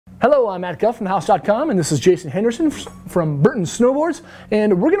Hello, I'm Matt Guf from House.com, and this is Jayson Henderson from Burton Snowboards,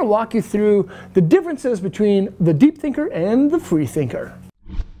 and we're going to walk you through the differences between the deep thinker and the free thinker.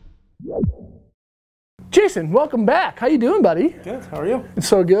 Jayson, welcome back. How you doing, buddy? Good. How are you? It's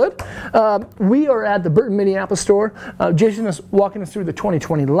so good. We are at the Burton Minneapolis store. Jayson is walking us through the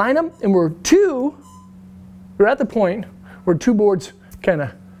 2020 lineup, and we're at the point where two boards kind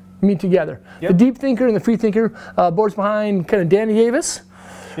of meet together. Yep. The deep thinker and the free thinker, boards behind kind of Danny Davis.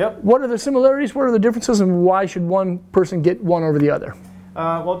 Yep. What are the similarities, what are the differences, and why should one person get one over the other?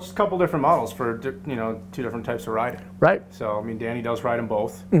 Well, just a couple different models for two different types of riding. Right. So I mean, Danny does ride them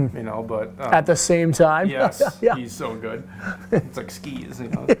both, but at the same time. Yes, yeah. He's so good. It's like skis,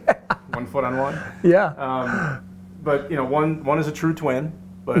 Yeah. 1 foot on one. Yeah. But one is a true twin,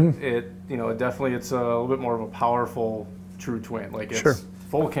 but it definitely it's a little bit more of a powerful true twin. Like it's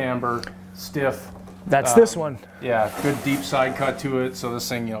full camber, stiff. That's this one. Yeah, good deep side cut to it. So this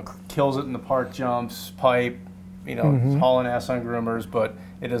thing, kills it in the park jumps, pipe. It's hauling ass on groomers, but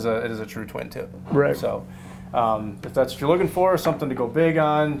it is a true twin too. Right. So if that's what you're looking for, something to go big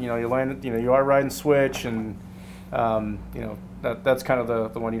on, you are riding switch, and that's kind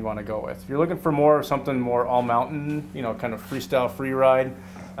of the one you want to go with. If you're looking for something more all mountain, kind of freestyle free ride,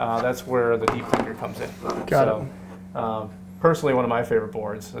 that's where the deep thinker comes in. Got it. Personally, one of my favorite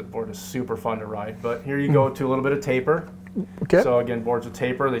boards. That board is super fun to ride. But here you go to a little bit of taper. Okay. So again, boards with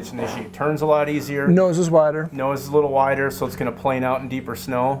taper, they just initiate turns a lot easier. Nose is wider. Nose is a little wider, so it's going to plane out in deeper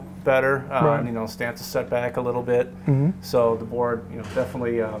snow better. Right. Stance is set back a little bit. So the board,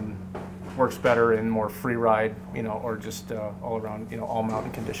 definitely works better in more free ride, or just all around, all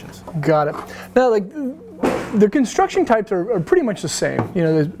mountain conditions. Got it. Now, like the construction types are pretty much the same.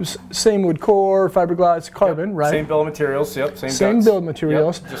 The same wood core, fiberglass, carbon, right? Same bill of materials. Yep. Same build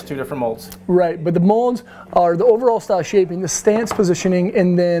materials. Yep. Just two different molds. Right, but the molds are the overall style shaping, the stance positioning,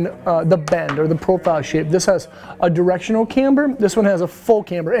 and then the bend or the profile shape. This has a directional camber. This one has a full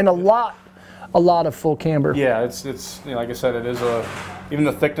camber, and a lot of full camber. Yeah, it's like I said, it is even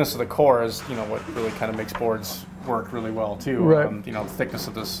the thickness of the core is what really kind of makes boards work really well too. Right. The thickness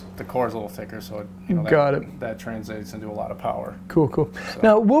of the core is a little thicker, so that translates into a lot of power. Cool. So.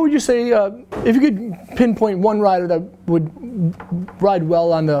 Now, what would you say if you could pinpoint one rider that would ride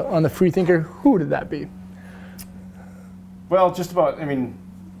well on the free thinker? Who would that be? Well, just about. I mean,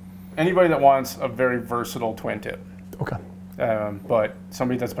 anybody that wants a very versatile twin tip. Okay. But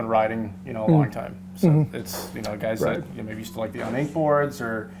somebody that's been riding, a long time. So it's, guys that maybe used to like the uninked boards,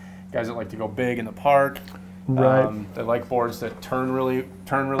 or guys that like to go big in the park. Right. They like boards that turn really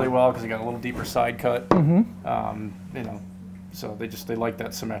well because they got a little deeper side cut. So they like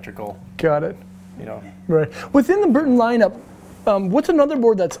that symmetrical. Got it. Right. Within the Burton lineup, what's another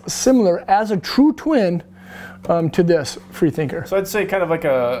board that's similar as a true twin to this free thinker? So I'd say kind of like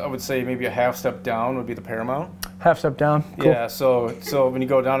I would say maybe a half step down would be the Paramount. Half step down. Cool. Yeah. So when you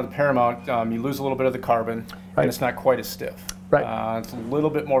go down to the Paramount, you lose a little bit of the carbon, and it's not quite as stiff. Right. It's a little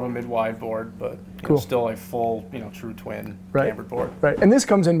bit more of a mid-wide board, but still a full, true twin cambered board. Right. And this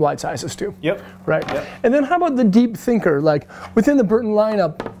comes in wide sizes too. Yep. Right. Yep. And then how about the deep thinker? Like within the Burton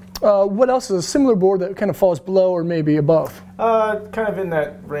lineup, what else is a similar board that kind of falls below or maybe above? Kind of in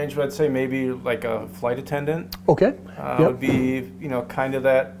that range, but I'd say maybe like a flight attendant. Okay. Would be, kind of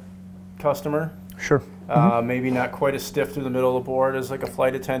that customer. Sure. Maybe not quite as stiff through the middle of the board as like a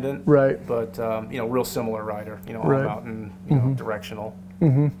flight attendant. Right. But, real similar rider, all mountain, directional.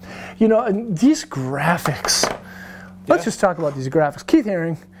 And these graphics, let's just talk about these graphics. Keith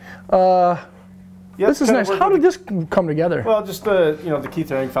Haring, this is nice. How did this come together? Well, just the Keith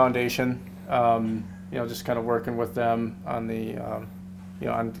Haring Foundation, just kind of working with them on the,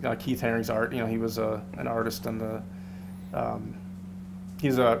 on Keith Haring's art. He was an artist on the,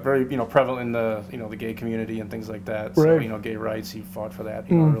 he's very prevalent in the the gay community and things like that. So gay rights, he fought for that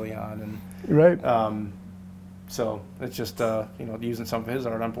early on, and so it's just using some of his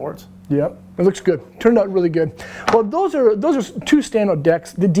art on boards. Yep, it looks good. Turned out really good. Well, those are two standout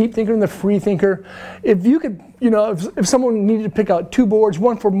decks: the deep thinker and the free thinker. If you could, if someone needed to pick out two boards,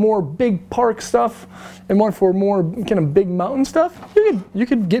 one for more big park stuff and one for more kind of big mountain stuff, you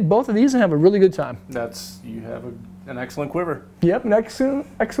could get both of these and have a really good time. You have an excellent quiver. Yep, an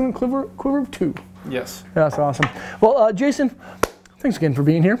excellent quiver of two. Yes. That's awesome. Well, Jayson, thanks again for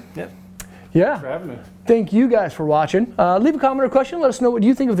being here. Yeah. Yeah. Thanks for having me. Thank you guys for watching. Leave a comment or question. Let us know what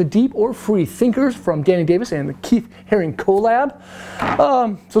you think of the deep or free thinkers from Danny Davis and the Keith Haring collab.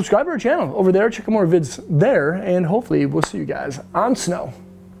 Subscribe to our channel over there. Check out more vids there, and hopefully we'll see you guys on snow.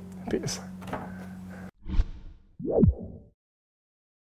 Peace.